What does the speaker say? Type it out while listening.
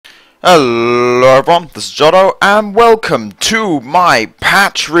Hello everyone, this is Jotto, and welcome to my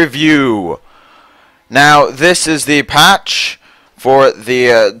patch review. Now, this is the patch for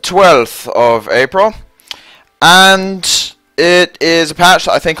the 12th of April, and it is a patch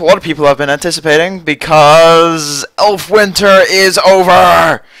that I think a lot of people have been anticipating because Elf Winter is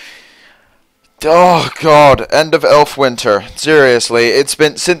over! Oh god, end of Elf Winter. Seriously, it's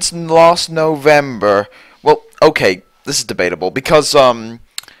been since last November. Well, okay, this is debatable because,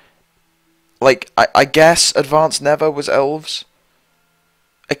 I guess Advanced Never was elves.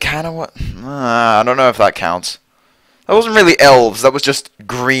 It kinda what? I don't know if that counts. That wasn't really elves, that was just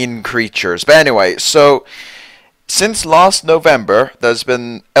green creatures. But anyway, so since last November, there's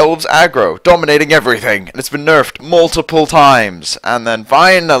been elves aggro dominating everything, and it's been nerfed multiple times. And then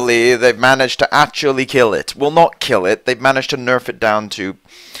finally, they've managed to actually kill it. Well, not kill it, they've managed to nerf it down to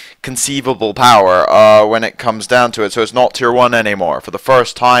conceivable power when it comes down to it, so it's not tier 1 anymore for the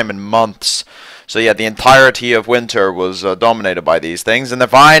first time in months. So yeah, the entirety of winter was dominated by these things, and they're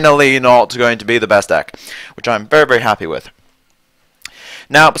finally not going to be the best deck, which I'm very, very happy with.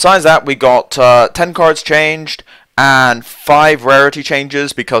 Now, besides that, we got 10 cards changed and 5 rarity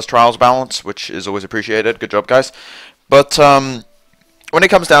changes because Trials balance, which is always appreciated. Good job, guys. But when it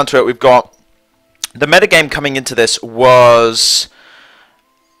comes down to it, we've got the metagame coming into this was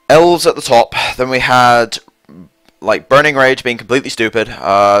elves at the top, then we had like Burning Rage being completely stupid,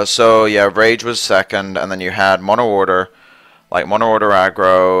 so yeah, Rage was second, and then you had Mono Order, like Mono Order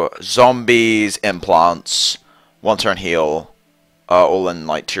aggro, Zombies, Implants, One Turn Heal, all in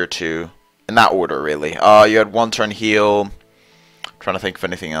like tier 2, in that order really. You had One Turn Heal, trying to think of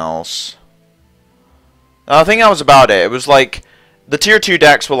anything else. I think that was about it. It was like, the tier 2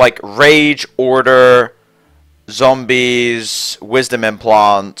 decks were like Rage, Order, Zombies, Wisdom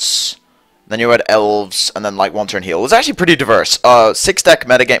Implants, then you had Elves, and then like One Turn Heal. It was actually pretty diverse. 6 deck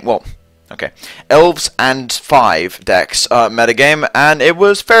metagame, well, okay. Elves and 5 decks metagame, and it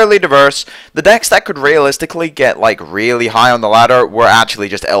was fairly diverse. The decks that could realistically get like really high on the ladder were actually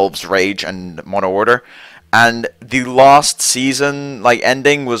just Elves, Rage, and Mono Order. And the last season, like,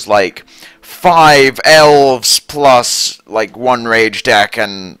 ending was like 5 Elves plus like 1 Rage deck,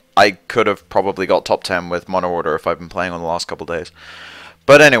 and I could have probably got top 10 with Mono Order if I've been playing on the last couple days.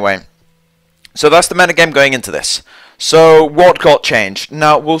 But anyway, so that's the metagame going into this. So what got changed?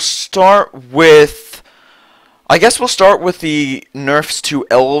 Now we'll start with, I guess we'll start with the nerfs to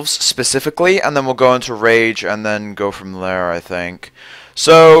elves specifically, and then we'll go into Rage and then go from there, I think.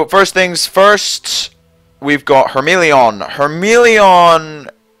 So first things first, we've got Hermeleon. Hermeleon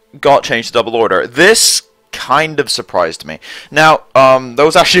got changed to Double Order. This kind of surprised me. Now, there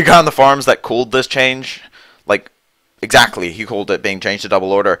was actually a guy on the forums that called this change, like, exactly, he called it being changed to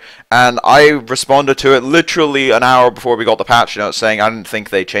Double Order, and I responded to it literally an hour before we got the patch note saying I didn't think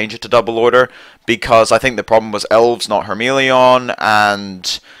they changed it to Double Order, because I think the problem was elves, not Hermeleon,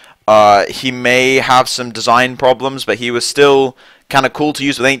 and he may have some design problems, but he was still kind of cool to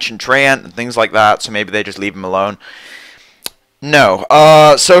use with Ancient Treant and things like that, so maybe they just leave him alone. No.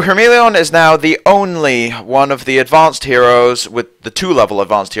 So Hermeleon is now the only one of the advanced heroes with the 2-level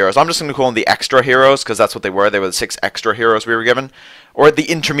advanced heroes. I'm just going to call them the extra heroes, because that's what they were. They were the 6 extra heroes we were given. Or the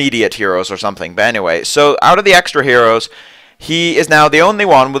intermediate heroes or something. But anyway, so out of the extra heroes, he is now the only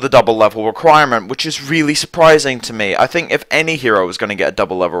one with a double level requirement, which is really surprising to me. I think if any hero was going to get a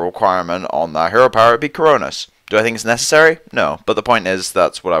double level requirement on that hero power, it'd be Coronis. Do I think it's necessary? No. But the point is,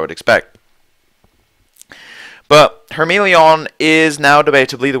 that's what I would expect. But Hermeleon is now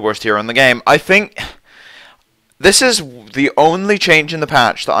debatably the worst hero in the game. I think this is the only change in the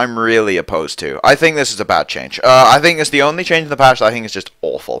patch that I'm really opposed to. I think this is a bad change. I think it's the only change in the patch that I think is just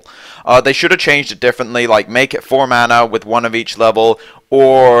awful. They should have changed it differently, like make it 4 mana with 1 of each level,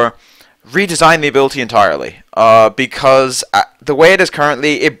 or redesign the ability entirely. Because the way it is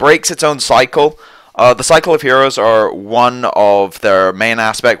currently, it breaks its own cycle. The cycle of heroes are 1 of their main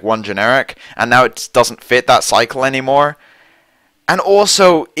aspect, 1 generic, and now it doesn't fit that cycle anymore. And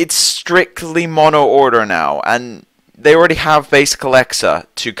also, it's strictly Mono Order now, and they already have basic Alexa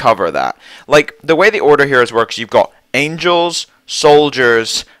to cover that. Like, the way the Order heroes works, you've got Angels,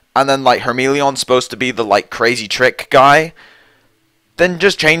 Soldiers, and then, like, Hermeleon's supposed to be the, like, crazy trick guy. Then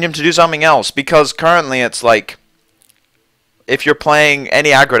just change him to do something else, because currently it's like, if you're playing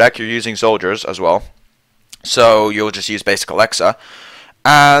any aggro deck, you're using Soldiers as well. So you'll just use basic Alexa.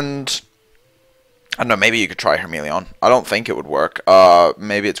 And I don't know, maybe you could try Hermeleon. I don't think it would work.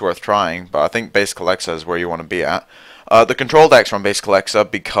 Maybe it's worth trying, but I think basic Alexa is where you want to be at. The control decks run basic Alexa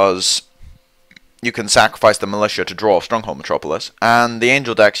because you can sacrifice the militia to draw Stronghold Metropolis, and the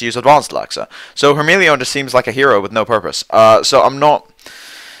angel decks use advanced Alexa. So Hermeleon just seems like a hero with no purpose. So I'm not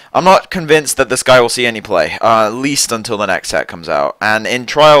I'm not convinced that this guy will see any play, at least until the next set comes out. And in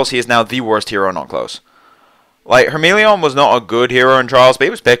Trials, he is now the worst hero, not close. Like, Hermeleon was not a good hero in Trials, but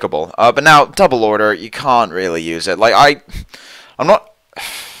he was pickable. But now, Double Order, you can't really use it. Like, I'm not...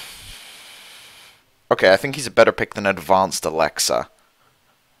 Okay, I think he's a better pick than Advanced Alexa.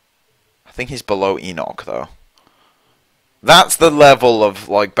 I think he's below Enoch, though. That's the level of,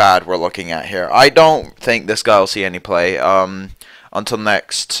 like, bad we're looking at here. I don't think this guy will see any play, until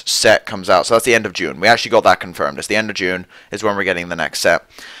next set comes out. So that's the end of June. We actually got that confirmed. It's the end of June is when we're getting the next set.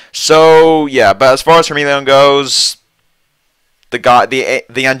 So, yeah, but as far as Hermeleon goes,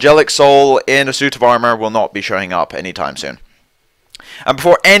 the Angelic Soul in a suit of armor will not be showing up anytime soon. And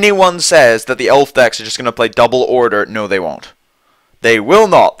before anyone says that the Elf decks are just going to play Double Order, no, they won't. They will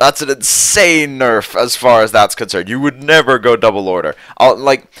not. That's an insane nerf as far as that's concerned. You would never go Double Order.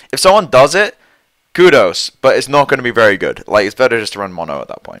 Like, if someone does it, kudos, but it's not going to be very good. Like, it's better just to run mono at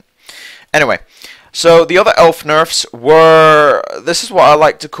that point. Anyway, so the other elf nerfs were... This is what I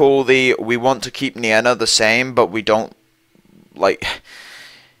like to call the... We want to keep Nienna the same, but we don't... Like...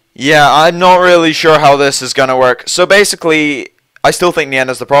 Yeah, I'm not really sure how this is going to work. So basically... I still think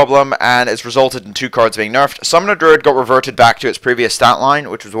Nienna's the problem, and it's resulted in 2 cards being nerfed. Summoner Druid got reverted back to its previous stat line,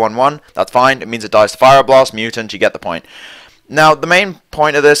 which was 1-1. That's fine. It means it dies to Fire Blast, Mutant, you get the point. Now, the main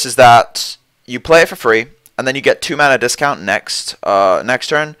point of this is that you play it for free, and then you get 2 mana discount next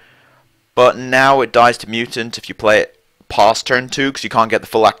turn, but now it dies to Mutant if you play it past turn 2, because you can't get the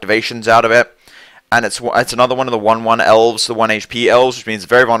full activations out of it. And it's another one of the 1-1 elves, the 1 HP elves, which means it's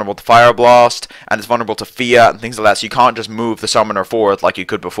very vulnerable to Fire Blast, and it's vulnerable to Fiat and things like that, so you can't just move the summoner forward like you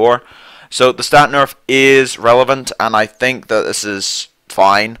could before. So the stat nerf is relevant, and I think that this is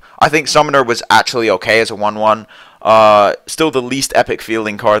fine. I think Summoner was actually okay as a 1-1. Still the least epic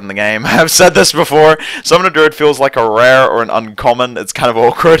feeling card in the game. I've said this before. Summoner Druid feels like a rare or an uncommon. It's kind of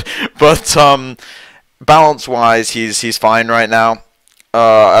awkward, but balance-wise, he's fine right now.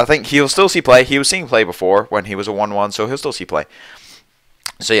 I think he'll still see play. He was seeing play before when he was a 1-1, so he'll still see play.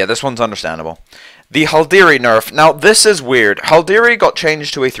 So yeah, this one's understandable. The Haldiri nerf. Now, this is weird. Haldiri got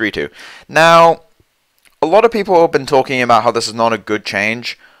changed to a 3-2. Now, a lot of people have been talking about how this is not a good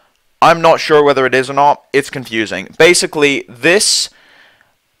change. I'm not sure whether it is or not. It's confusing. Basically, this...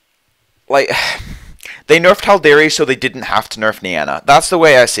 Like... They nerfed Haldiri so they didn't have to nerf Nienna. That's the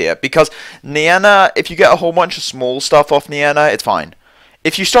way I see it. Because Nienna, if you get a whole bunch of small stuff off Nienna, it's fine.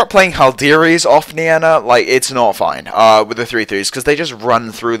 If you start playing Haldiris off Nienna, like, it's not fine with the 3-3s, because they just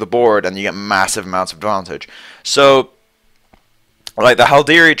run through the board and you get massive amounts of advantage. So, like, the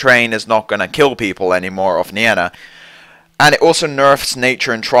Haldiri train is not going to kill people anymore off Nienna. And it also nerfs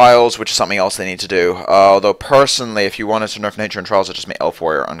Nature and Trials, which is something else they need to do. Although, personally, if you wanted to nerf Nature and Trials, it just make Elf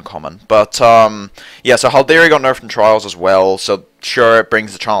Warrior uncommon. But, yeah, so Haldiri got nerfed in Trials as well, so sure, it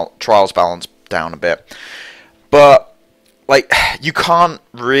brings the Trials balance down a bit. But... Like, you can't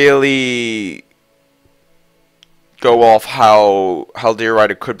really go off how Haldiri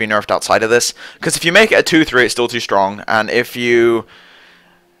Rider could be nerfed outside of this. Because if you make it a 2-3, it's still too strong. And if you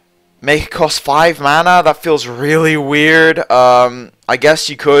make it cost 5 mana, that feels really weird. I guess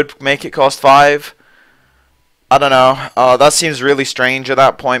you could make it cost 5. I don't know. That seems really strange at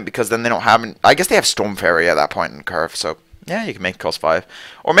that point, because then they don't have... I guess they have Storm Fairy at that point in Curve, so... Yeah, you can make it cost 5.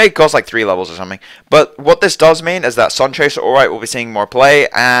 Or make it cost like 3 levels or something. But what this does mean is that Sunchaser Alright will be seeing more play,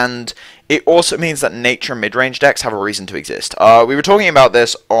 and it also means that nature mid-range decks have a reason to exist. We were talking about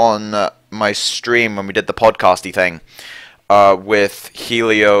this on my stream when we did the podcasty thing with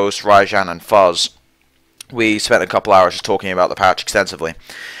Helios, Rajan, and Fuzz. We spent a couple hours just talking about the patch extensively.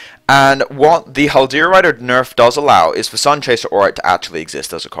 And what the Haldiri Rider nerf does allow is for Sunchaser Alright to actually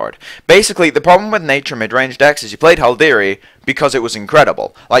exist as a card. Basically, the problem with nature mid-range decks is you played Haldiri because it was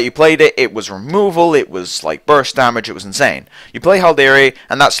incredible. Like, you played it, it was removal, it was like burst damage, it was insane. You play Haldiri,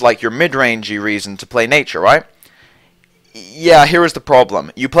 and that's like your mid-rangey reason to play nature, right? Yeah, here is the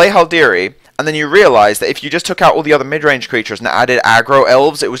problem. You play Haldiri, and then you realize that if you just took out all the other mid-range creatures and added aggro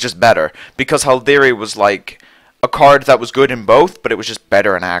elves, it was just better. Because Haldiri was like... a card that was good in both, but it was just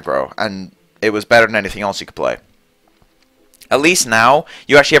better in aggro, and it was better than anything else you could play. At least now,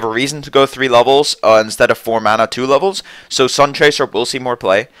 you actually have a reason to go 3 levels instead of 4 mana 2 levels, so Sunchaser will see more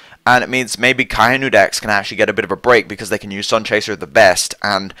play, and it means maybe Kainu decks can actually get a bit of a break because they can use Sunchaser the best,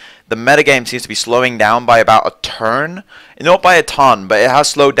 and the metagame seems to be slowing down by about a turn. Not by a ton, but it has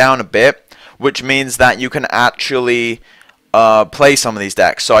slowed down a bit, which means that you can actually play some of these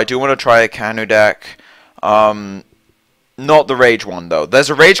decks. So I do want to try a Kainu deck. Not the Rage one, though.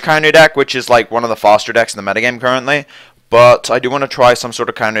 There's a Rage Kainu deck, which is like one of the faster decks in the metagame currently, but I do want to try some sort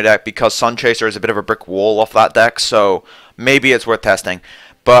of Kainu deck because Sunchaser is a bit of a brick wall off that deck, so maybe it's worth testing.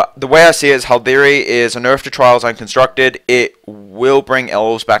 But the way I see it is Haldiri is a nerf to Trials Unconstructed. It will bring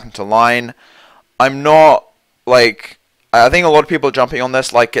elves back into line. I'm not, like, I think a lot of people are jumping on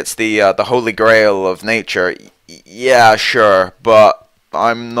this like it's the holy grail of nature. Yeah, sure, but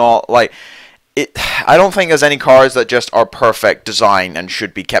I'm not, like, I don't think there's any cards that just are perfect design and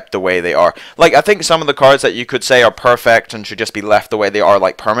should be kept the way they are. Like, I think some of the cards that you could say are perfect and should just be left the way they are,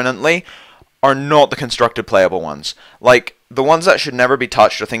 like, permanently, are not the constructed playable ones. Like, the ones that should never be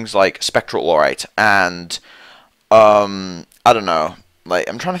touched are things like Spectral Aurite and, I don't know, like,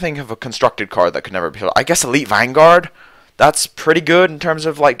 I'm trying to think of a constructed card that could never be touched. I guess Elite Vanguard? That's pretty good in terms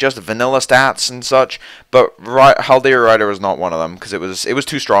of, like, just vanilla stats and such, but Haldiri Rider was not one of them, because it was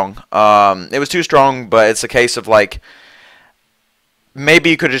too strong. It was too strong, but it's a case of, like, maybe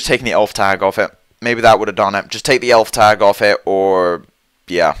you could have just taken the elf tag off it. Maybe that would have done it. Just take the elf tag off it, or,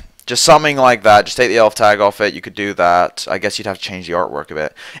 yeah, just something like that. Just take the elf tag off it. You could do that. I guess you'd have to change the artwork a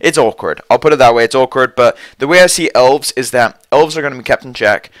bit. It's awkward. I'll put it that way. It's awkward, but the way I see elves is that elves are going to be kept in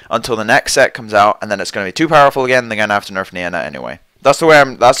check until the next set comes out, and then it's going to be too powerful again, and they're going to have to nerf Nienna anyway. That's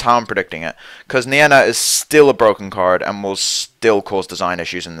how I'm predicting it, because Nienna is still a broken card and will still cause design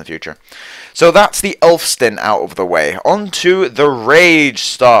issues in the future. So that's the elf stint out of the way. On to the rage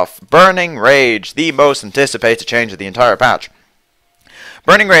stuff. Burning Rage, the most anticipated change of the entire patch.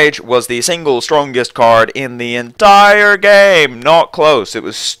 Burning Rage was the single strongest card in the entire game. Not close. It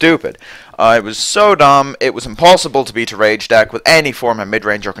was stupid. It was so dumb. It was impossible to beat a Rage deck with any form of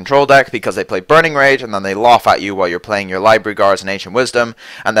mid-range or control deck because they play Burning Rage and then they laugh at you while you're playing your Library Guards and Ancient Wisdom,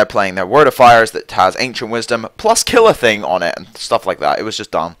 and they're playing their Word of Fires that has Ancient Wisdom plus Killer Thing on it and stuff like that. It was just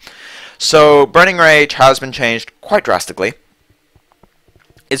dumb. So Burning Rage has been changed quite drastically.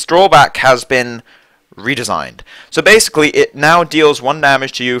 Its drawback has been redesigned. So basically, it now deals 1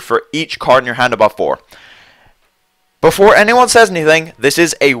 damage to you for each card in your hand above 4. Before anyone says anything, this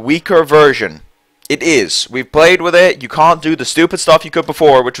is a weaker version. It is. We've played with it. You can't do the stupid stuff you could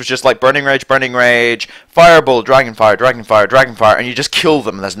before, which was just like Burning Rage, Firebolt, Dragonfire, Dragonfire, Dragonfire, and you just kill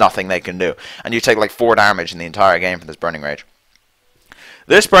them and there's nothing they can do. And you take like 4 damage in the entire game from this Burning Rage.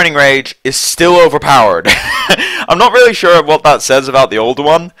 This Burning Rage is still overpowered. I'm not really sure what that says about the older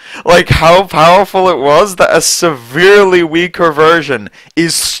one. Like, how powerful it was, that a severely weaker version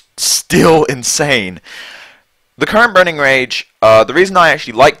is still insane. The current Burning Rage, the reason I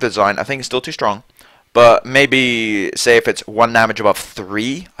actually like the design, I think it's still too strong. But maybe, say if it's 1 damage above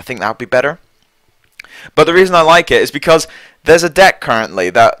 3, I think that would be better. But the reason I like it is because there's a deck currently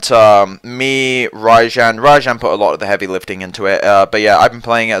that Rajan put a lot of the heavy lifting into it. But yeah, I've been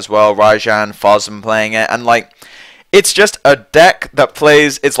playing it as well. Rajan, Fuzz have been playing it. And like, it's just a deck that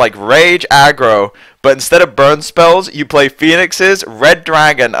plays, it's like Rage aggro, but instead of burn spells, you play Phoenixes, Red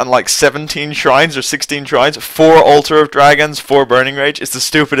Dragon, and like 17 Shrines or 16 Shrines, 4 Altar of Dragons, 4 Burning Rage. It's the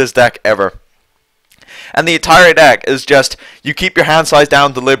stupidest deck ever. And the entire deck is just, you keep your hand size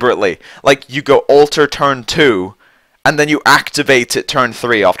down deliberately. Like, you go Altar turn 2, and then you activate it turn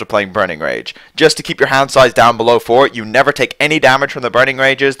 3 after playing Burning Rage. Just to keep your hand size down below 4. You never take any damage from the Burning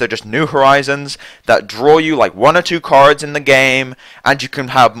Rages. They're just new horizons that draw you like 1 or 2 cards in the game. And you can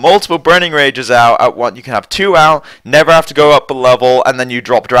have multiple Burning Rages out at once. You can have 2 out, never have to go up a level, and then you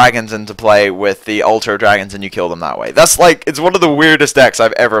drop dragons into play with the Altar Dragons and you kill them that way. That's like, it's one of the weirdest decks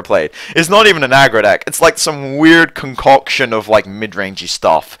I've ever played. It's not even an aggro deck. It's like some weird concoction of like mid-rangey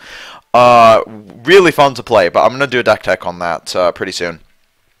stuff. Really fun to play, but I'm going to do a deck tech on that pretty soon.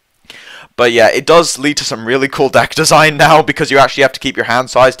 But yeah, it does lead to some really cool deck design now, because you actually have to keep your hand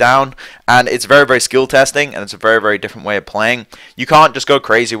size down, and it's very, very skill testing, and it's a very, very different way of playing. You can't just go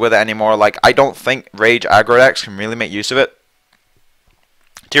crazy with it anymore. Like, I don't think Rage aggro decks can really make use of it.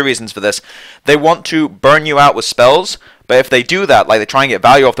 2 reasons for this. They want to burn you out with spells, but if they do that, like they try and get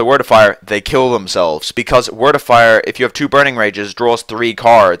value off the Word of Fire, they kill themselves. Because Word of Fire, if you have 2 Burning Rages, draws 3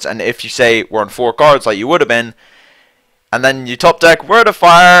 cards. And if you say we're on 4 cards like you would have been, and then you top deck Word of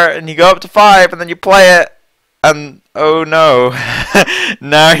Fire, and you go up to 5, and then you play it, and oh no.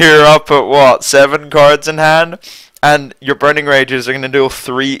 Now you're up at what, 7 cards in hand? And your Burning Rages are going to do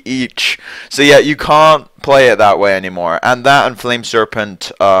 3 each. So yeah, you can't play it that way anymore. And that and Flame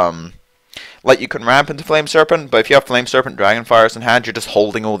Serpent, like you can ramp into Flame Serpent, but if you have Flame Serpent Dragonfires in hand, you're just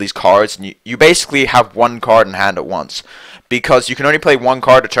holding all these cards, and you basically have 1 card in hand at once. Because you can only play 1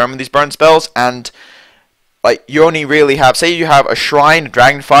 card to determine these burn spells, and like you only really have, say you have a Shrine,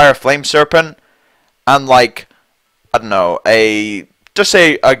 Dragonfire, Flame Serpent, and like, I don't know, just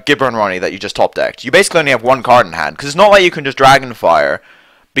say a Gibber Ronnie that you just top decked. You basically only have 1 card in hand, because it's not like you can just Dragonfire,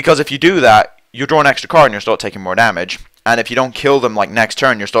 because if you do that, you draw an extra card and you start taking more damage, and if you don't kill them like next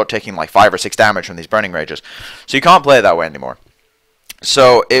turn, you start taking like 5 or 6 damage from these Burning Rages. So you can't play it that way anymore.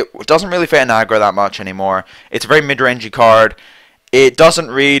 So it doesn't really fit in aggro that much anymore. It's a very mid-rangey card. It doesn't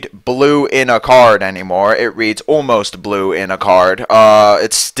read blue in a card anymore. It reads almost blue in a card.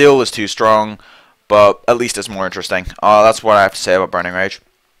 It still is too strong, but at least it's more interesting. That's what I have to say about Burning Rage.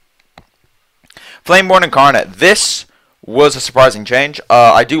 Flameborn Incarnate. This was a surprising change.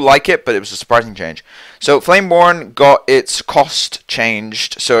 I do like it, but it was a surprising change. So Flameborn got its cost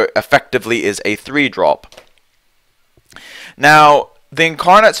changed, so it effectively is a 3-drop. Now, the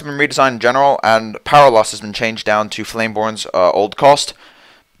Incarnates have been redesigned in general, and Power Loss has been changed down to Flameborn's old cost,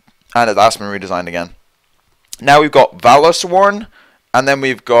 and that's been redesigned again. Now we've got Valor-Sworn, and then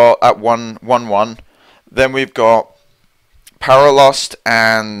we've got at 1/1/1. Then we've got Power Lost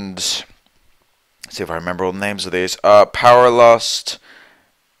and let's see if I remember all the names of these. Power Lost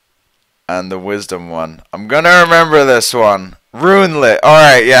and the Wisdom one. I'm gonna remember this one. Runelit.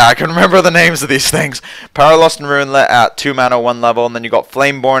 Alright, yeah, I can remember the names of these things. Power Lost and Runelit at 2 mana 1 level, and then you got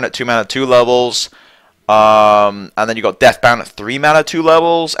Flameborn at 2 mana 2 levels. And then you got Deathbound at 3 mana 2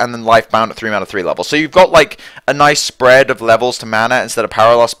 levels, and then Lifebound at 3 mana 3 levels. So you've got like a nice spread of levels to mana instead of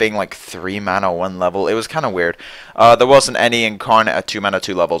Power Lost being like 3 mana 1 level. It was kind of weird. There wasn't any Incarnate at 2 mana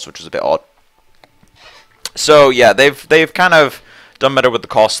 2 levels, which was a bit odd. So yeah, they've kind of done better with the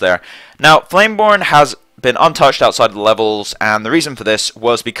cost there. Now Flameborn has been untouched outside of the levels, and the reason for this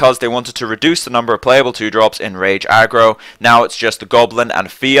was because they wanted to reduce the number of playable 2-drops in Rage aggro. Now it's just the Goblin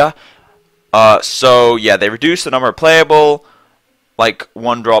and Fia. So yeah, they reduced the number of playable, like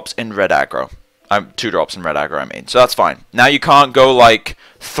 1-drops in red aggro. 2-drops in red aggro, I mean. So that's fine. Now you can't go like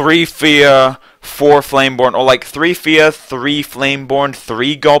 3 Fia, 4 Flameborn, or like 3 Fia, 3 Flameborn,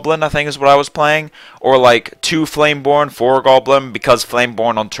 3 Goblin, I think is what I was playing. Or like 2 Flameborn, 4 Goblin, because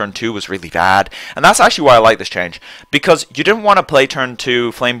Flameborn on turn 2 was really bad. And that's actually why I like this change. Because you didn't want to play turn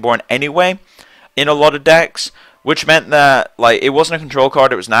 2 Flameborn anyway in a lot of decks, which meant that like it wasn't a control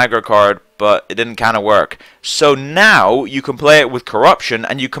card, it was an aggro card, but it didn't kind of work. So now you can play it with Corruption,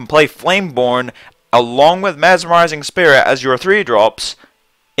 and you can play Flameborn along with Mesmerizing Spirit as your 3-drops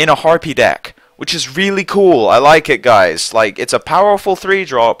in a Harpy deck, which is really cool. I like it, guys. Like, it's a powerful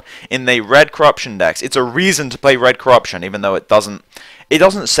 3-drop in the red Corruption decks. It's a reason to play red Corruption, even though it doesn't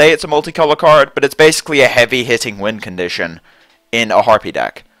say it's a multicolor card, but it's basically a heavy hitting win condition in a Harpy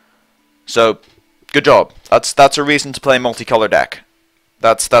deck. So good job. That's a reason to play a multicolor deck.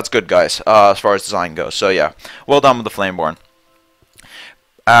 That's good, guys, as far as design goes. So yeah, well done with the Flameborn.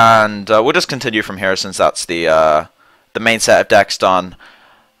 And we'll just continue from here since that's the main set of decks done.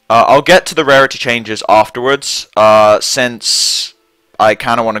 I'll get to the rarity changes afterwards, since I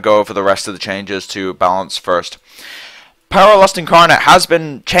kind of want to go over the rest of the changes to balance first. Power Lost Incarnate has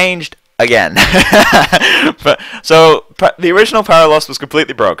been changed again. So the original Power Lost was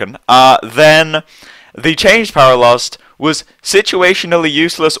completely broken. Then the changed Power Lost was situationally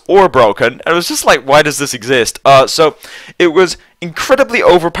useless or broken. And it was just like, why does this exist? So it was incredibly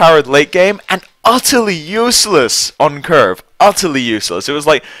overpowered late game and utterly useless on curve. Utterly useless. It was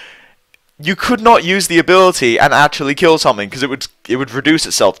like you could not use the ability and actually kill something because it would reduce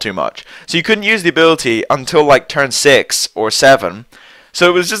itself too much. So you couldn't use the ability until like turn 6 or 7. So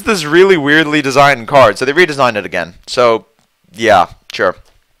it was just this really weirdly designed card. So they redesigned it again. So yeah, sure.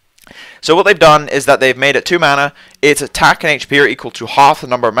 So what they've done is that they've made it 2 mana, its attack and HP are equal to half the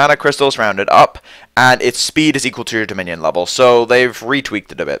number of mana crystals rounded up, and its speed is equal to your Dominion level. So they've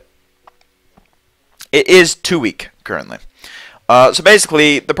retweaked it a bit. It is too weak currently. So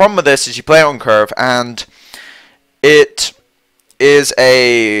basically, the problem with this is you play it on curve, and it is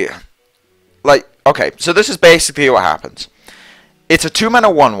a... like, okay, so this is basically what happens. It's a 2 mana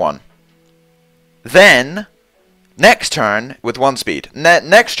 1/1. Then, next turn, with 1 speed.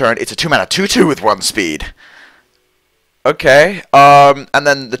 Next turn, it's a 2 mana 2/2 with 1 speed. Okay, and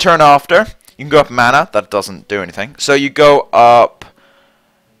then the turn after, you can go up mana. That doesn't do anything. So you go up...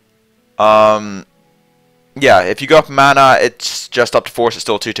 yeah, if you go up mana, it's just up to force, it's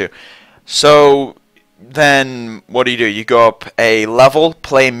still 2/2. So then what do? You go up a level,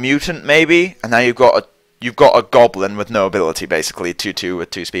 play mutant maybe, and now you've got a goblin with no ability basically, 2/2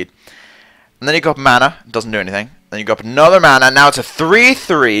 with 2 speed. And then you go up mana, doesn't do anything. Then you go up another mana, now it's a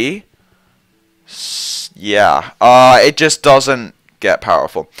 3/3. Yeah, it just doesn't get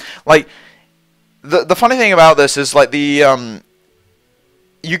powerful. Like the funny thing about this is like the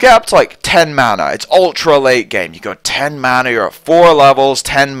you get up to like 10 mana. It's ultra late game. You go 10 mana, you're at 4 levels,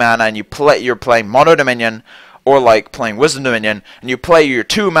 10 mana, and you're playing Mono Dominion or like playing Wisdom Dominion, and you play your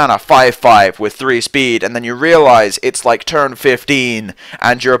 2 mana 5/5 with 3 speed, and then you realize it's like turn 15,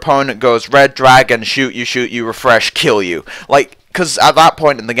 and your opponent goes Red Dragon, shoot you, refresh, kill you. Like, because at that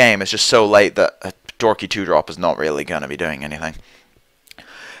point in the game, it's just so late that a dorky 2-drop is not really going to be doing anything.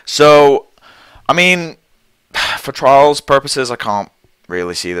 So, I mean, for Trials purposes, I can't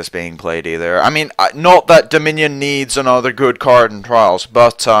really see this being played either. I mean, not that Dominion needs another good card in Trials,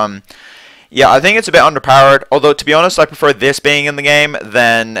 but yeah, I think it's a bit underpowered. Although, to be honest, I prefer this being in the game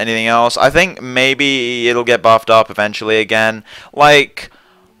than anything else. I think maybe it'll get buffed up eventually again. Like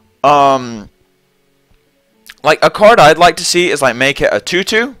a card I'd like to see is like make it a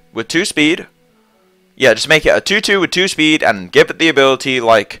 2/2 with 2 speed. Yeah, just make it a 2/2 with 2 speed and give it the ability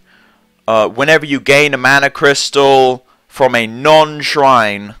like whenever you gain a mana crystal from a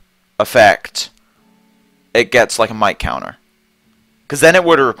non-shrine effect, it gets like a might counter. Because then it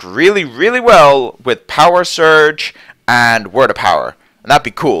would work really, really well with Power Surge and Word of Power. And that'd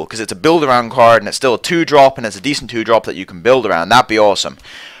be cool, because it's a build-around card, and it's still a 2-drop, and it's a decent 2-drop that you can build around. That'd be awesome.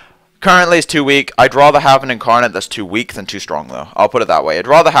 Currently, it's too weak. I'd rather have an Incarnate that's too weak than too strong, though. I'll put it that way. I'd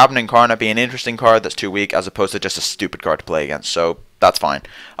rather have an Incarnate be an interesting card that's too weak, as opposed to just a stupid card to play against. So, that's fine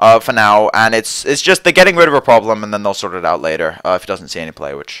for now. And it's just they're getting rid of a problem, and then they'll sort it out later if it doesn't see any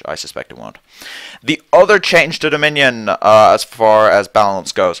play, which I suspect it won't. The other change to Dominion, as far as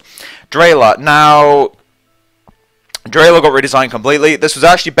balance goes, Drayla. Now, Drayla got redesigned completely. This was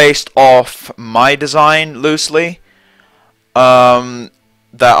actually based off my design loosely,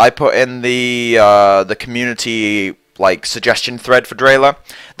 that I put in the community like suggestion thread for Drayla.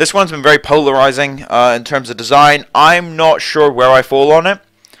 This one's been very polarizing in terms of design. I'm not sure where I fall on it.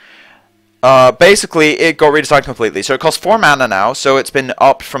 Basically, it got redesigned completely. So it costs 4 mana now, so it's been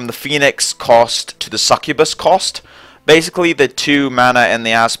upped from the Phoenix cost to the Succubus cost. Basically, the 2 mana in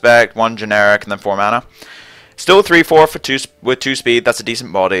the aspect, 1 generic, and then 4 mana. Still 3/4 for 2 with 2 speed, that's a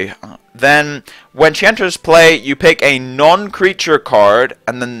decent body. Then, when she enters play, you pick a non-creature card,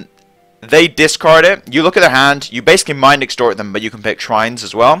 and then they discard it. You look at their hand, you basically mind extort them, but you can pick shrines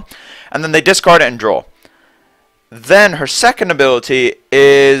as well. And then they discard it and draw. Then her second ability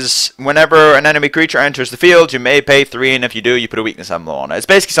is whenever an enemy creature enters the field, you may pay 3, and if you do, you put a weakness emblem on it. It's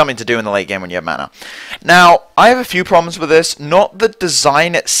basically something to do in the late game when you have mana. Now, I have a few problems with this. Not the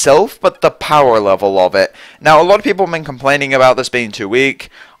design itself, but the power level of it. Now, a lot of people have been complaining about this being too weak.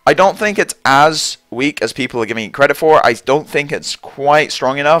 I don't think it's as weak as people are giving it credit for. I don't think it's quite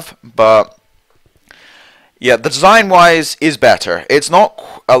strong enough, but yeah, the design-wise is better. It's not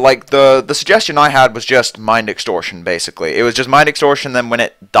like the suggestion I had was just mind extortion. Basically, it was just mind extortion. Then when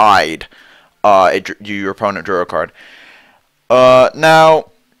it died, your opponent drew a card. Now,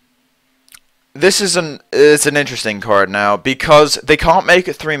 this is it's an interesting card now because they can't make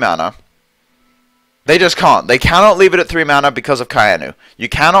it 3 mana. They just can't. They cannot leave it at 3 mana because of Kainu. You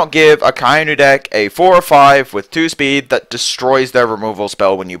cannot give a Kainu deck a 4 or 5 with 2 speed that destroys their removal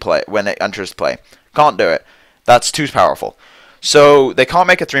spell when it enters play. Can't do it. That's too powerful. So they can't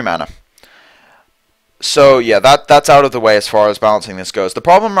make it 3 mana. So yeah, that's out of the way as far as balancing this goes. The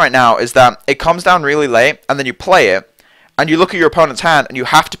problem right now is that it comes down really late, and then you play it, and you look at your opponent's hand, and you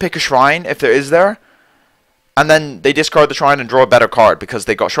have to pick a shrine if there is there, and then they discard the shrine and draw a better card because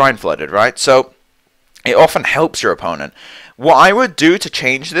they got shrine flooded, right? So it often helps your opponent. What I would do to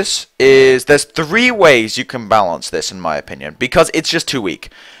change this is there's 3 ways you can balance this, in my opinion, because it's just too weak.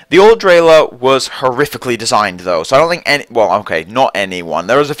 The old Drayla was horrifically designed, though, so I don't think well, okay, not anyone.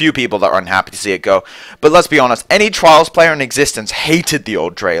 There was a few people that were unhappy to see it go, but let's be honest, any Trials player in existence hated the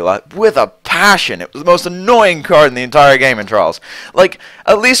old Drayla with a passion. It was the most annoying card in the entire game in Trials. Like,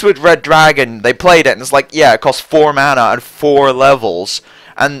 at least with Red Dragon, they played it, and it's like, yeah, it costs 4 mana and 4 levels,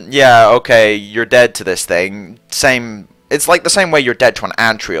 and yeah, okay, you're dead to this thing. It's like the same way you're dead to an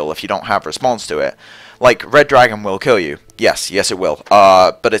Antriel if you don't have response to it. Like, Red Dragon will kill you. Yes, it will.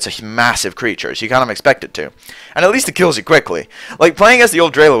 But it's a massive creature, so you kind of expect it to. And at least it kills you quickly. Like, playing as the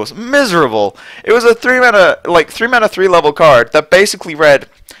old Drayla was miserable. It was a 3 mana, 3 level card that basically read,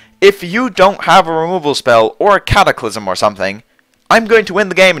 if you don't have a removal spell or a Cataclysm or something, I'm going to win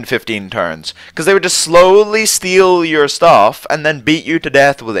the game in 15 turns. Because they would just slowly steal your stuff and then beat you to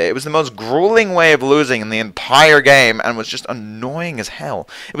death with it. It was the most grueling way of losing in the entire game and was just annoying as hell.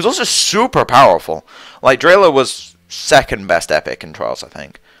 It was also super powerful. Like, Drayla was second best epic in Trials, I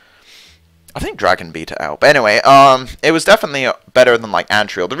think. I think Dragon beat it out. But anyway, it was definitely better than, like,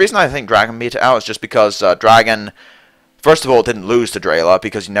 Antriel. The reason I think Dragon beat it out is just because Dragon, first of all, didn't lose to Drayla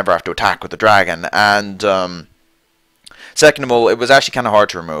because you never have to attack with the Dragon. And, second of all, it was actually kind of hard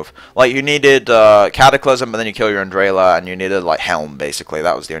to remove. Like, you needed Cataclysm, but then you kill your Drayla, and you needed, like, Helm, basically.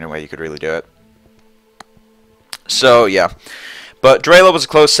 That was the only way you could really do it. So, yeah. But Drayla was a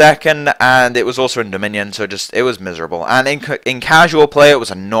close second, and it was also in Dominion, so it was miserable. And in casual play, it was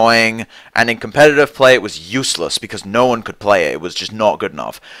annoying, and in competitive play, it was useless, because no one could play it. It was just not good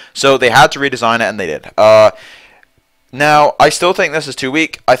enough. So they had to redesign it, and they did. Now, I still think this is too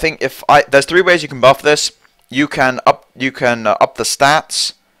weak. I think there's 3 ways you can buff this. You can up the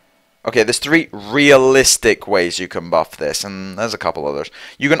stats. Okay, there's 3 realistic ways you can buff this, and there's a couple others.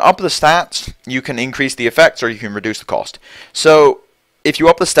 You can up the stats, you can increase the effects, or you can reduce the cost. So, if you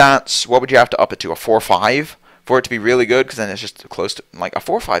up the stats, what would you have to up it to? A 4-5 for it to be really good? Because then it's just close to, like, a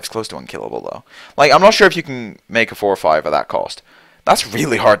 4-5 is close to unkillable, though. Like, I'm not sure if you can make a 4-5 at that cost. That's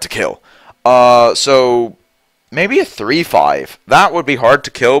really hard to kill. So maybe a 3-5. That would be hard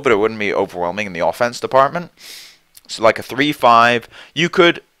to kill, but it wouldn't be overwhelming in the offense department. So like a 3-5. You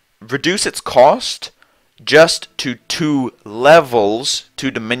could reduce its cost just to 2 levels, 2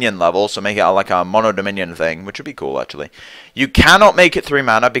 Dominion levels, so make it like a mono Dominion thing, which would be cool actually. You cannot make it 3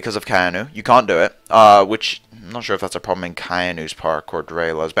 mana because of Kainu. You can't do it, which I'm not sure if that's a problem in Kainu's park or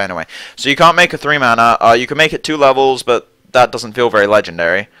Drela's, but anyway. So you can't make a 3 mana. You can make it 2 levels, but that doesn't feel very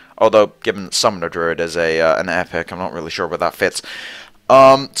legendary. Although, given that Summoner Druid is an epic, I'm not really sure where that fits.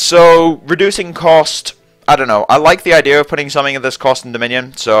 So, reducing cost, I don't know. I like the idea of putting something of this cost in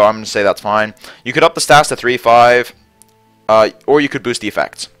Dominion, so I'm going to say that's fine. You could up the stats to 3-5, or you could boost the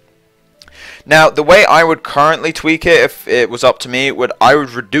effects. Now, the way I would currently tweak it, if it was up to me, I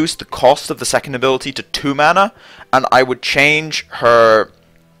would reduce the cost of the second ability to 2 mana, and I would change her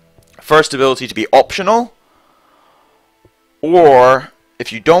first ability to be optional. Or,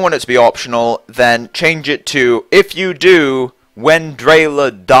 if you don't want it to be optional, then change it to, if you do, when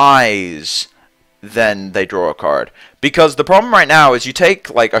Drela dies, then they draw a card. Because the problem right now is you take,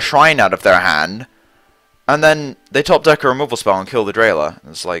 like, a shrine out of their hand, and then they top deck a removal spell and kill the Drela.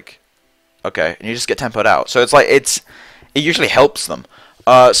 It's like, okay, and you just get tempoed out. So it's like, it usually helps them.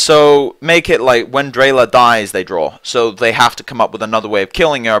 So make it like, when Drela dies, they draw. So they have to come up with another way of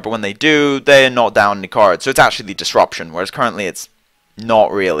killing her, but when they do, they're not down any cards. So it's actually disruption, whereas currently it's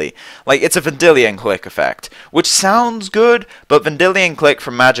not really. Like, it's a Vendilion Click effect, which sounds good, but Vendilion Click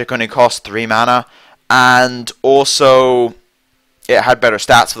from Magic only costs 3 mana, and also it had better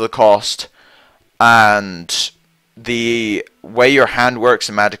stats for the cost, and the way your hand works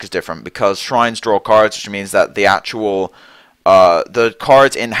in Magic is different, because shrines draw cards, which means that the actual the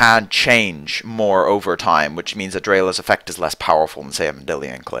cards in hand change more over time, which means that Drela's effect is less powerful than, say, a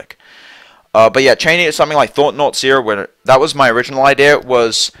Vendilion Click. But yeah, changing it to something like Thought-Knot Seer, where that was my original idea,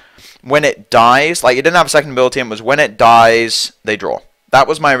 was when it dies, like, it didn't have a second ability, and it was when it dies, they draw. That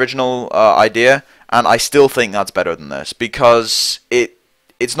was my original idea, and I still think that's better than this, because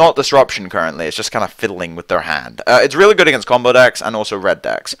it's not disruption currently, it's just kind of fiddling with their hand. It's really good against combo decks, and also red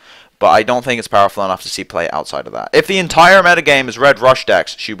decks, but I don't think it's powerful enough to see play outside of that. If the entire metagame is red rush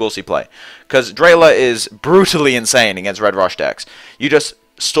decks, she will see play, because Drela is brutally insane against red rush decks. You just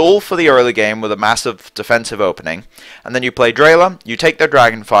stall for the early game with a massive defensive opening, and then you play Drela, you take their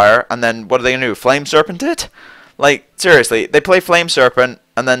Dragonfire, and then what are they going to do, Flame Serpent it? Like, seriously, they play Flame Serpent,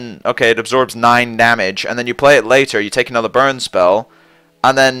 and then, okay, it absorbs 9 damage, and then you play it later, you take another burn spell,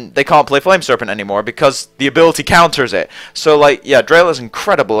 and then they can't play Flame Serpent anymore because the ability counters it. So, like, yeah, Drela is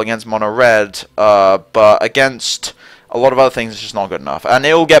incredible against mono red, but against a lot of other things it's just not good enough. And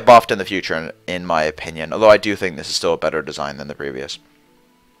it will get buffed in the future, in my opinion, although I do think this is still a better design than the previous.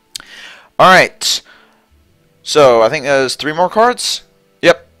 Alright, so I think there's 3 more cards?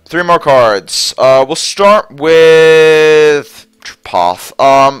 Yep, 3 more cards. We'll start with Path.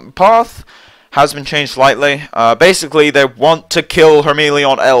 Path has been changed slightly. Basically, they want to kill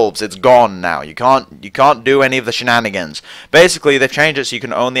Hermelion Elves. It's gone now. You can't do any of the shenanigans. Basically, they've changed it so you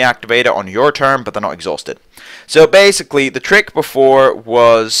can only activate it on your turn, but they're not exhausted. So basically, the trick before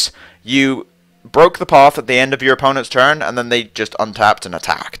was you broke the path at the end of your opponent's turn, and then they just untapped and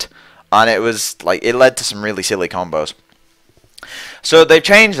attacked. And it was like, it led to some really silly combos. So they've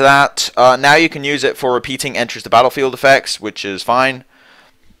changed that. Now you can use it for repeating enters to battlefield effects, which is fine.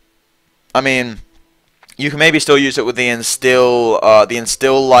 I mean, you can maybe still use it with the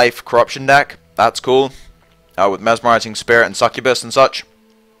Instill Life Corruption deck. That's cool. With Mesmerizing Spirit and Succubus and such.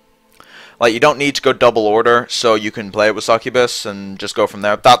 Like, you don't need to go double order, so you can play it with Succubus and just go from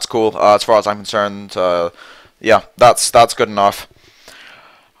there. That's cool, as far as I'm concerned. Yeah, that's good enough.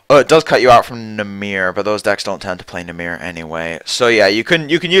 Oh, it does cut you out from Namir, but those decks don't tend to play Namir anyway. So yeah, you can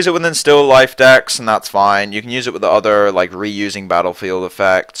use it within Still Life decks, and that's fine. You can use it with the other, like, reusing battlefield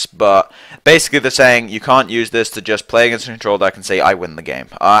effects, but basically they're saying you can't use this to just play against a control deck and say, I win the game.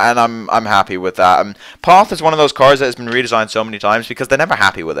 And I'm happy with that. Path is one of those cards that has been redesigned so many times because they're never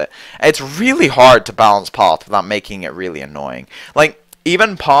happy with it. It's really hard to balance Path without making it really annoying. Like,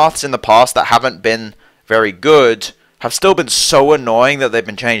 even Paths in the past that haven't been very good have still been so annoying that they've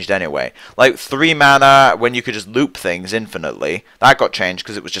been changed anyway. Like 3 mana when you could just loop things infinitely. That got changed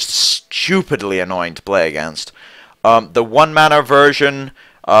because it was just stupidly annoying to play against. The 1 mana version,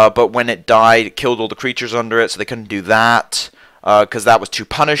 but when it died, it killed all the creatures under it, so they couldn't do that, because that was too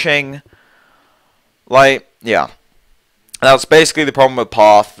punishing. Like, yeah. That's basically the problem with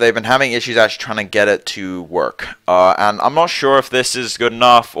Path. They've been having issues actually trying to get it to work. And I'm not sure if this is good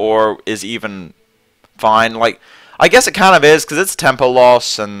enough or is even fine. Like, I guess it kind of is, because it's tempo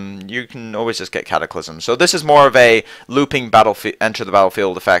loss, and you can always just get Cataclysm. So this is more of a looping enter the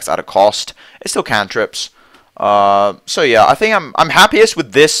battlefield effects at a cost. It's still cantrips. So yeah, I think I'm happiest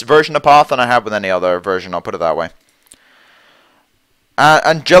with this version of Path than I have with any other version, I'll put it that way.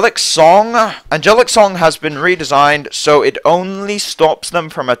 Angelic Song has been redesigned, so it only stops them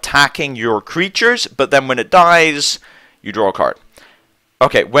from attacking your creatures, but then when it dies, you draw a card.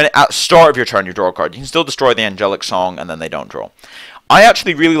 Okay, when at the start of your turn you draw a card. You can still destroy the Angelic Song, and then they don't draw. I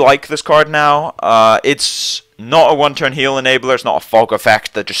actually really like this card now. It's not a one-turn heal enabler, it's not a fog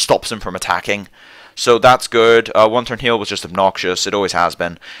effect that just stops them from attacking. So that's good. One-turn heal was just obnoxious, it always has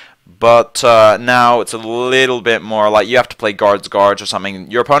been. But now it's a little bit more like you have to play guards or something.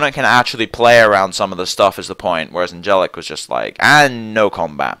 Your opponent can actually play around some of the stuff is the point, whereas Angelic was just like, and no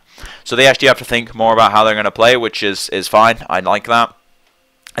combat. So they actually have to think more about how they're going to play, which is fine. I like that.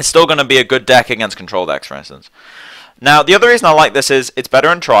 It's still going to be a good deck against control decks, for instance. Now, the other reason I like this is it's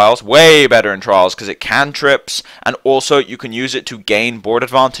better in Trials, way better in Trials, because it cantrips, and also you can use it to gain board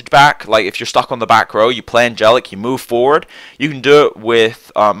advantage back. Like, if you're stuck on the back row, you play Angelic, you move forward. You can do it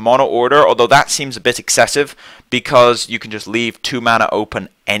with Mono Order, although that seems a bit excessive, because you can just leave 2 mana open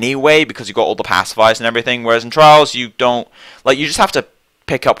anyway, because you've got all the pacifiers and everything, whereas in Trials, you don't, like, you just have to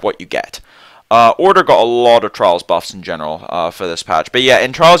pick up what you get. Order got a lot of Trials buffs in general for this patch, but yeah,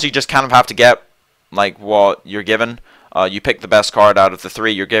 in Trials, you just kind of have to get, like, what you're given. You pick the best card out of the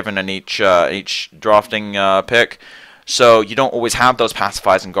 3 you're given in each drafting pick. So you don't always have those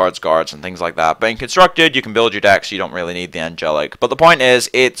pacifies and guards and things like that. But in Constructed, you can build your deck, so you don't really need the Angelic. But the point is,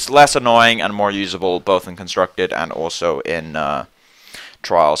 it's less annoying and more usable both in Constructed and also in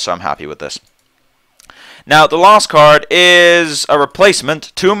Trials, so I'm happy with this. Now, the last card is a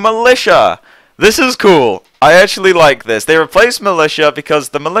replacement to Militia. This is cool. I actually like this. They replaced Militia because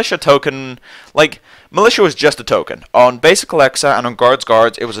the Militia token, like, Militia was just a token. On basic Alexa and on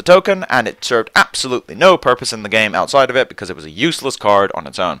guards, it was a token, and it served absolutely no purpose in the game outside of it because it was a useless card on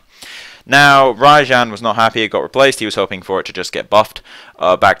its own. Now, Rajan was not happy it got replaced. He was hoping for it to just get buffed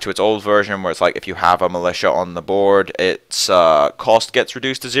back to its old version, where it's like if you have a Militia on the board, its cost gets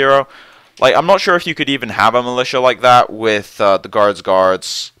reduced to 0. Like, I'm not sure if you could even have a Militia like that with the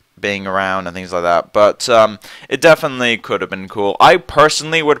guards being around and things like that, but it definitely could have been cool. I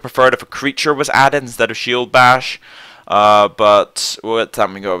personally would have preferred if a creature was added instead of Shield Bash, but let's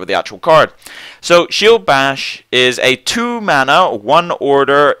have me go over the actual card. So Shield Bash is a 2 mana, 1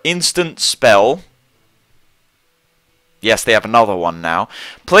 order instant spell. Yes, they have another one now.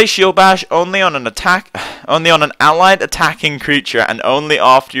 Play Shield Bash only on an allied attacking creature, and only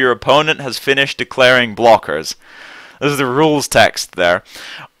after your opponent has finished declaring blockers. This is the rules text there.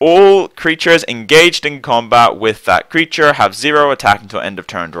 All creatures engaged in combat with that creature have 0 attack until end of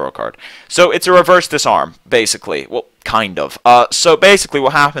turn, draw a card. So it's a reverse disarm, basically. Well, kind of. So basically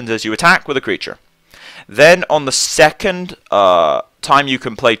what happens is you attack with a creature. Then on the second time you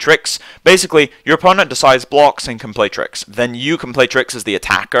can play tricks, basically your opponent decides blocks and can play tricks. Then you can play tricks as the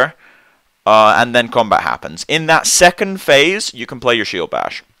attacker, and then combat happens. In that second phase, you can play your Shield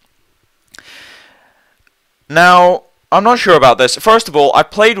Bash. Now, I'm not sure about this. First of all, I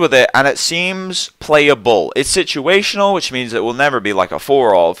played with it and it seems playable. It's situational, which means it will never be like a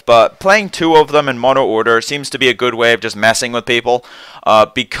 4 of, but playing 2 of them in mono order seems to be a good way of just messing with people,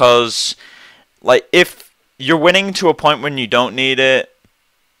 because, like, if you're winning to a point when you don't need it,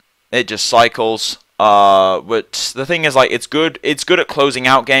 it just cycles. But the thing is, like, it's good at closing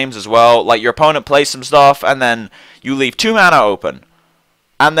out games as well. Like, your opponent plays some stuff and then you leave 2 mana open,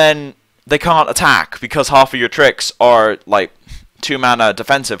 and then they can't attack because half of your tricks are, like, 2 mana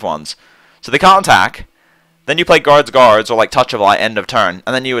defensive ones. So they can't attack. Then you play guards, or like Touch of Light, end of turn.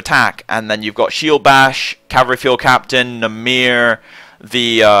 And then you attack. And then you've got Shield Bash, Cavalry Field Captain, Namir,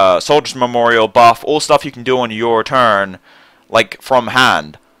 the Soldier's Memorial buff. All stuff you can do on your turn, like, from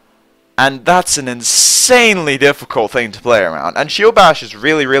hand. And that's an insanely difficult thing to play around. And Shield Bash is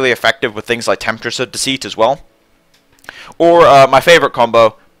really, really effective with things like Temptress of Deceit as well. Or my favorite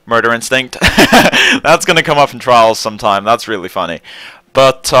combo, Murder Instinct. That's going to come up in Trials sometime. That's really funny.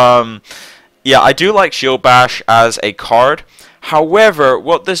 But, yeah, I do like Shield Bash as a card. However,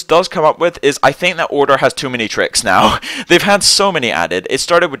 what this does come up with is I think that Order has too many tricks now. They've had so many added. It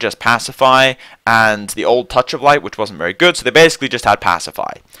started with just Pacify and the old Touch of Light, which wasn't very good, so they basically just had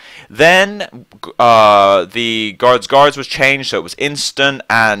Pacify. Then the guards was changed, so it was instant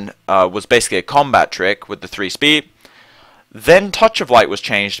and was basically a combat trick with the 3 speed. Then Touch of Light was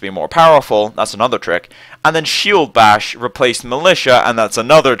changed to be more powerful, that's another trick. And then Shield Bash replaced Militia, and that's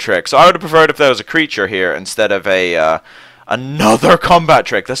another trick. So I would have preferred if there was a creature here instead of a another combat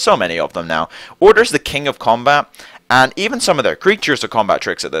trick. There's so many of them now. Order's the king of combat, and even some of their creatures are combat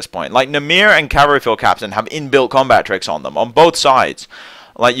tricks at this point. Like Namir and Cavalry Field Captain have inbuilt combat tricks on them, on both sides.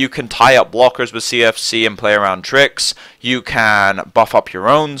 Like, you can tie up blockers with CFC and play around tricks. You can buff up your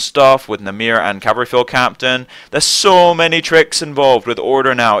own stuff with Namir and Cavalry Field Captain. There's so many tricks involved with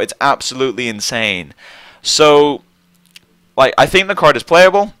Order now. It's absolutely insane. So, like, I think the card is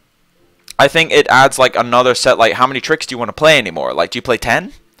playable. I think it adds, like, another set. Like, how many tricks do you want to play anymore? Like, do you play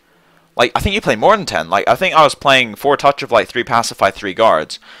 10? Like, I think you play more than 10. Like, I think I was playing 4 Touch of Light, 3 Pacify, 3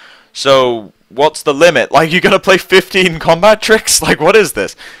 Guards. So, what's the limit? Like, you're gonna play 15 combat tricks? Like, what is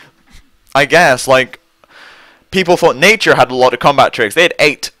this? I guess, like, people thought Nature had a lot of combat tricks. They had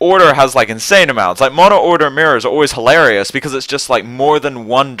 8. Order has, like, insane amounts. Like, Mono Order Mirrors are always hilarious because it's just, like, more than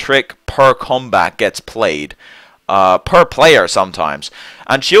 1 trick per combat gets played. Per player sometimes.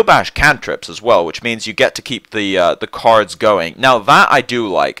 And Shield Bash cantrips as well, which means you get to keep the cards going. Now, that I do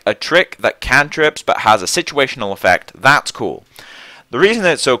like. A trick that cantrips but has a situational effect, that's cool. The reason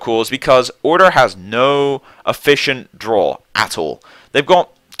that it's so cool is because Order has no efficient draw at all. They've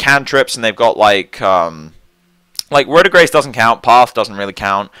got cantrips and they've got like Word of Grace doesn't count, Path doesn't really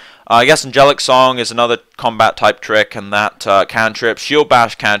count. I guess Angelic Song is another combat type trick, and that cantrips, Shield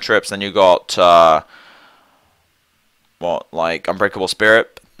Bash cantrips. Then you got like Unbreakable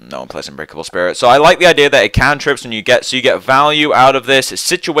Spirit. No one plays Unbreakable Spirit. So I like the idea that it cantrips when you get value out of this. It's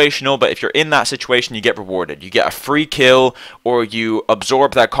situational, but if you're in that situation, you get rewarded. You get a free kill, or you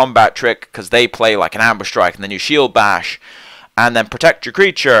absorb that combat trick because they play like an ambush strike, and then you Shield Bash, and then protect your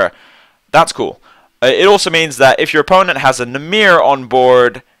creature. That's cool. It also means that if your opponent has a Namir on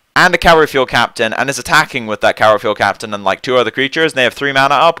board and a Cavalry Field Captain, and is attacking with that Cavalry Field Captain and like 2 other creatures, and they have 3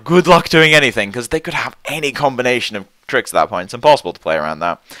 mana up, good luck doing anything, because they could have any combination of tricks at that point. It's impossible to play around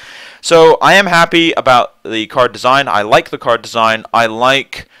that. So I am happy about the card design. I like the card design. I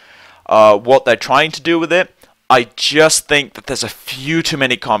like what they're trying to do with it. I just think that there's a few too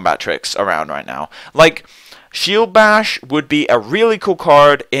many combat tricks around right now. Like, Shield Bash would be a really cool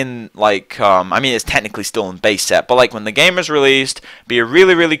card in, like, I mean, it's technically still in base set, but, like, when the game is released, be a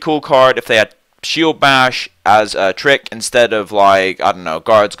really, really cool card if they had Shield Bash as a trick instead of, like, I don't know,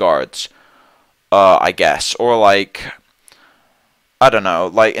 Guards, I guess. Or, like, I don't know,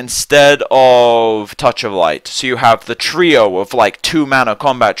 like, instead of Touch of Light, so you have the trio of, like, 2 mana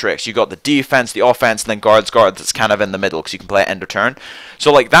combat tricks. You got the defense, the offense, and then Guards that's kind of in the middle, because you can play it end of turn.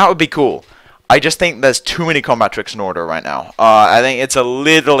 So, like, that would be cool. I just think there's too many combat tricks in Order right now. I think it's a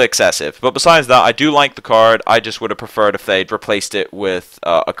little excessive. But besides that, I do like the card. I just would have preferred if they'd replaced it with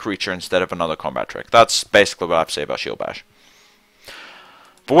a creature instead of another combat trick. That's basically what I have to say about Shield Bash.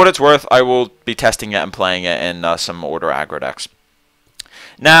 For what it's worth, I will be testing it and playing it in some Order aggro decks.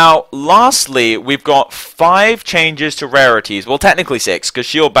 Now, lastly, we've got 5 changes to rarities. Well, technically 6, because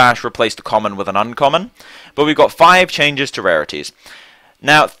Shield Bash replaced a common with an uncommon. But we've got 5 changes to rarities.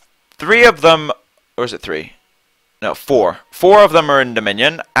 Now, 3 of them, or is it 3? No, 4. 4 of them are in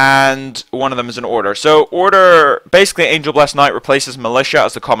Dominion, and 1 of them is in Order. So, Order, basically Angel Blessed Knight replaces Militia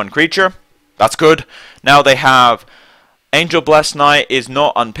as the common creature. That's good. Now they have Angel Blessed Knight is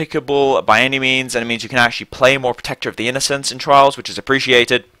not unpickable by any means, and it means you can actually play more Protector of the Innocents in Trials, which is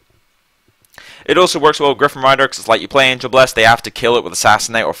appreciated. It also works well with Griffin Rider, because it's like you play Angel Blessed, they have to kill it with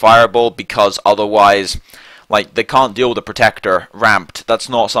Assassinate or Fireball, because otherwise, like, they can't deal with the Protector ramped. That's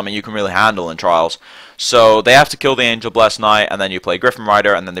not something you can really handle in Trials. So they have to kill the Angel Blessed Knight, and then you play Griffin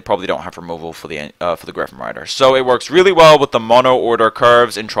Rider, and then they probably don't have removal for the Griffin Rider. So it works really well with the mono order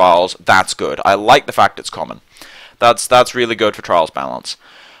curves in Trials. That's good. I like the fact it's common. That's really good for Trials balance.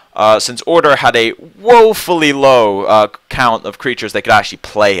 Since Order had a woefully low count of creatures they could actually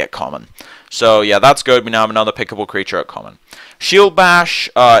play at common. So yeah, that's good. We now have another pickable creature at common. Shield Bash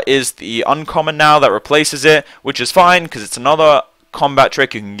is the uncommon now that replaces it, which is fine because it's another combat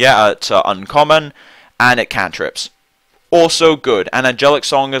trick you can get at uncommon, and it cantrips. Also good. And Angelic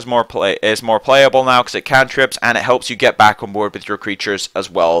Song is more playable now because it cantrips, and it helps you get back on board with your creatures as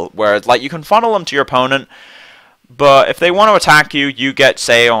well. Whereas, like, you can funnel them to your opponent, but if they want to attack you, you get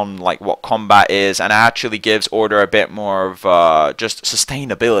say on like what combat is, and it actually gives Order a bit more of just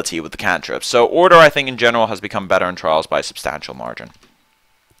sustainability with the cantrips. So Order, I think in general, has become better in Trials by a substantial margin.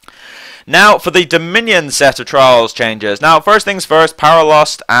 Now for the Dominion set of Trials changes. Now first things first,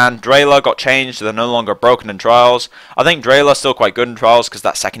 Powerlust and Drayla got changed, so they're no longer broken in Trials. I think Drayla's still quite good in Trials because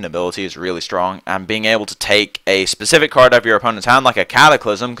that second ability is really strong, and being able to take a specific card out of your opponent's hand, like a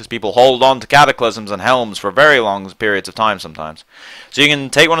Cataclysm, because people hold on to Cataclysms and Helms for very long periods of time sometimes. So you can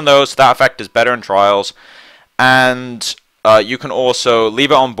take one of those, that effect is better in Trials, and you can also leave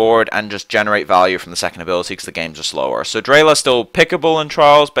it on board and just generate value from the second ability because the games are slower. So Drayla's still pickable in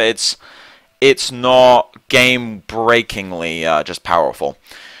Trials, but it's not game-breakingly just powerful.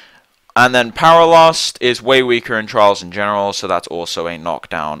 And then Powerlust is way weaker in Trials in general, so that's also a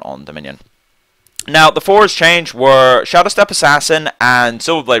knockdown on Dominion. Now, the fours changed were Shadow Step Assassin and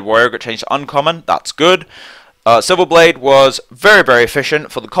Silverblade Warrior got changed to Uncommon. That's good. Silverblade was very, very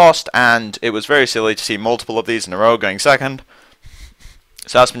efficient for the cost, and it was very silly to see multiple of these in a row going second.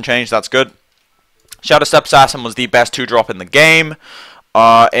 So that's been changed, that's good. Shadow Step Assassin was the best 2-drop in the game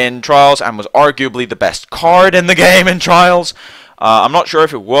in Trials, and was arguably the best card in the game in Trials. I'm not sure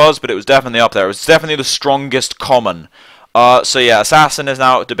if it was, but it was definitely up there. It was definitely the strongest common. So yeah, Assassin is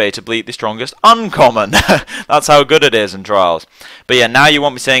now debatably the strongest uncommon. That's how good it is in Trials. But yeah, now you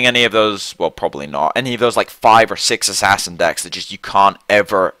won't be seeing any of those, well, probably not, any of those like 5 or 6 Assassin decks that just you can't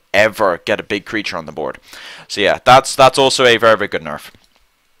ever get a big creature on the board. So yeah, that's also a very, very good nerf.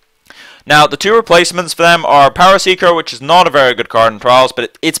 Now, the 2 replacements for them are Power Seeker, which is not a very good card in Trials,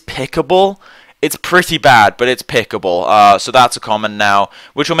 but it's pickable. It's pretty bad, but it's pickable, so that's a common now,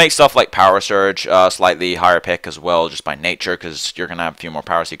 which will make stuff like Power Surge slightly higher pick as well, just by nature, because you're going to have a few more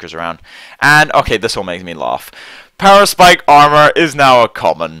Power Seekers around. And, okay, this will make me laugh. Power Spike Armor is now a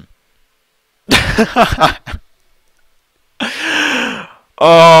common.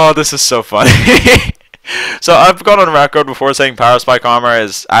 Oh, this is so funny. So I've gone on record before saying Power Spike Armor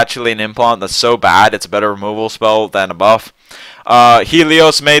is actually an implant that's so bad it's a better removal spell than a buff.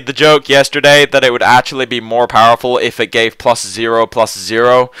 Helios made the joke yesterday that it would actually be more powerful if it gave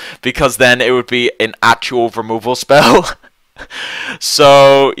 +0/+0, because then it would be an actual removal spell.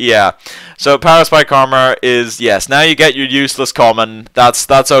 So yeah, so Power Spike Armor is, yes, now you get your useless common. That's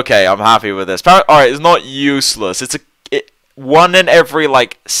okay, I'm happy with this. Alright, it's not useless, it's 1 in every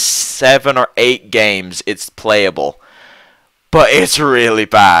like 7 or 8 games it's playable. But it's really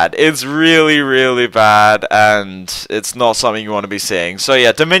bad. It's really, really bad, and it's not something you want to be seeing. So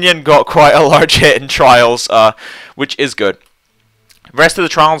yeah, Dominion got quite a large hit in Trials, which is good. Rest of the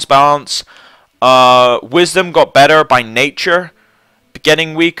Trials balance, Wisdom got better by nature,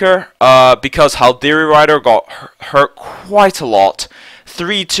 getting weaker, because Haldiri Rider got hurt quite a lot.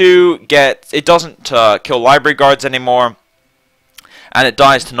 3-2 it doesn't kill library guards anymore. And it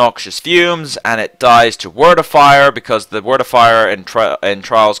dies to Noxious Fumes, and it dies to Word of Fire, because the Word of Fire in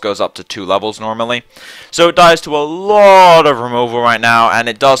Trials goes up to 2 levels normally. So it dies to a lot of removal right now, and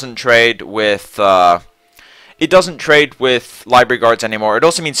it doesn't trade with Library Guards anymore. It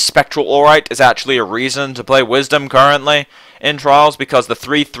also means Spectral Aurite is actually a reason to play Wisdom currently in Trials, because the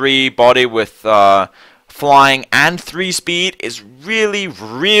 3/3 body with flying and 3 speed is really,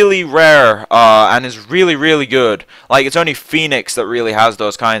 really rare, and is really, really good. Like, it's only Phoenix that really has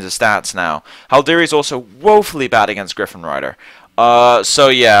those kinds of stats now. Haldiri is also woefully bad against Griffin Rider. So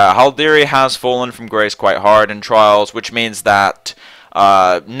yeah, Haldiri has fallen from grace quite hard in Trials, which means that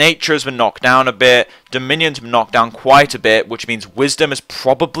Nature's been knocked down a bit, Dominion's been knocked down quite a bit, which means Wisdom is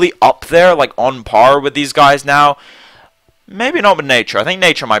probably up there, like on par with these guys now. Maybe not with Nature. I think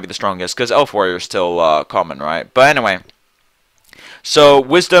Nature might be the strongest, because Elf Warrior is still common, right? But anyway, so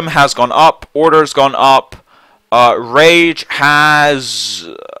Wisdom has gone up, Order's gone up, Rage has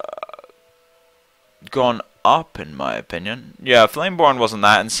gone up, in my opinion. Yeah, Flameborn wasn't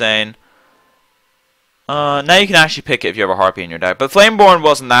that insane. Now you can actually pick it if you have a Harpy in your deck, but Flameborn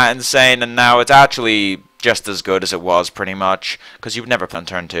wasn't that insane, and now it's actually just as good as it was, pretty much, because you would never play on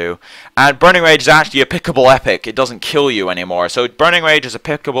turn 2. And Burning Rage is actually a pickable epic. It doesn't kill you anymore. So Burning Rage is a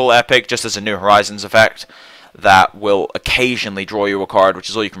pickable epic, just as a New Horizons effect that will occasionally draw you a card, which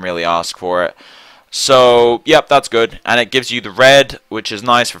is all you can really ask for it. So, yep, that's good. And it gives you the red, which is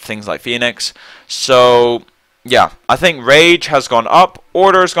nice for things like Phoenix. So, yeah, I think Rage has gone up,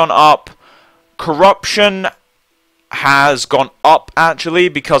 Order's gone up, Corruption has gone up, actually,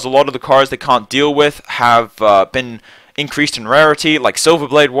 because a lot of the cards they can't deal with have been increased in rarity, like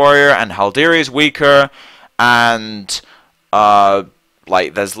Silverblade Warrior, and Haldiri is weaker, and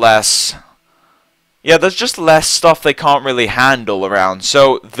like there's less, yeah, there's just less stuff they can't really handle around.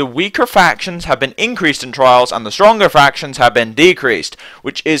 So the weaker factions have been increased in Trials, and the stronger factions have been decreased,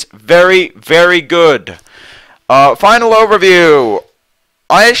 which is very, very good. Final overview.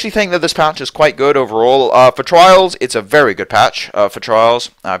 I actually think that this patch is quite good overall. For Trials, it's a very good patch. For Trials,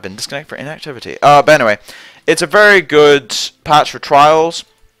 I've been disconnected for inactivity. But anyway, it's a very good patch for Trials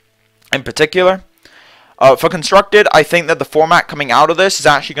in particular. For Constructed, I think that the format coming out of this is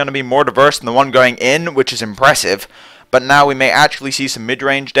actually going to be more diverse than the one going in, which is impressive. But now we may actually see some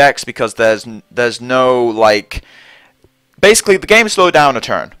mid-range decks because there's no, like... Basically, the game slowed down a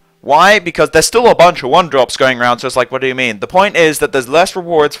turn. Why? Because there's still a bunch of 1-drops going around, so it's like, what do you mean? The point is that there's less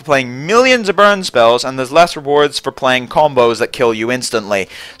rewards for playing millions of burn spells, and there's less rewards for playing combos that kill you instantly.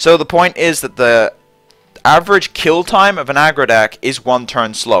 So the point is that the average kill time of an aggro deck is 1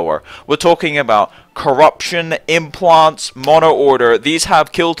 turn slower. We're talking about Corruption, Implants, Mono Order. These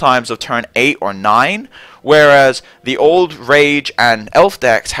have kill times of turn 8 or 9, whereas the old Rage and Elf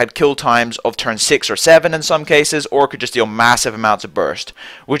decks had kill times of turn 6 or 7 in some cases, or could just deal massive amounts of burst,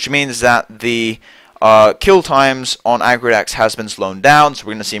 which means that the kill times on aggro decks has been slowed down, so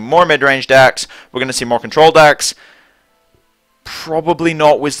we're going to see more mid-range decks, we're going to see more control decks. Probably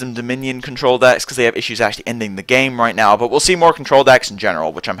not Wisdom Dominion control decks because they have issues actually ending the game right now, but we'll see more control decks in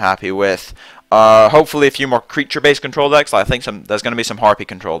general, which I'm happy with. Hopefully a few more creature-based control decks. I think there's going to be some Harpy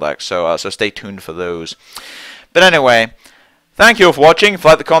control decks, so stay tuned for those. But anyway, thank you all for watching. If you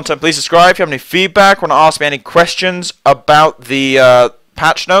like the content, please subscribe. If you have any feedback, want to ask me any questions about the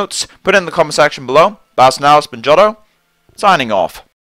patch notes, put it in the comment section below. But now, it's been Jotto, signing off.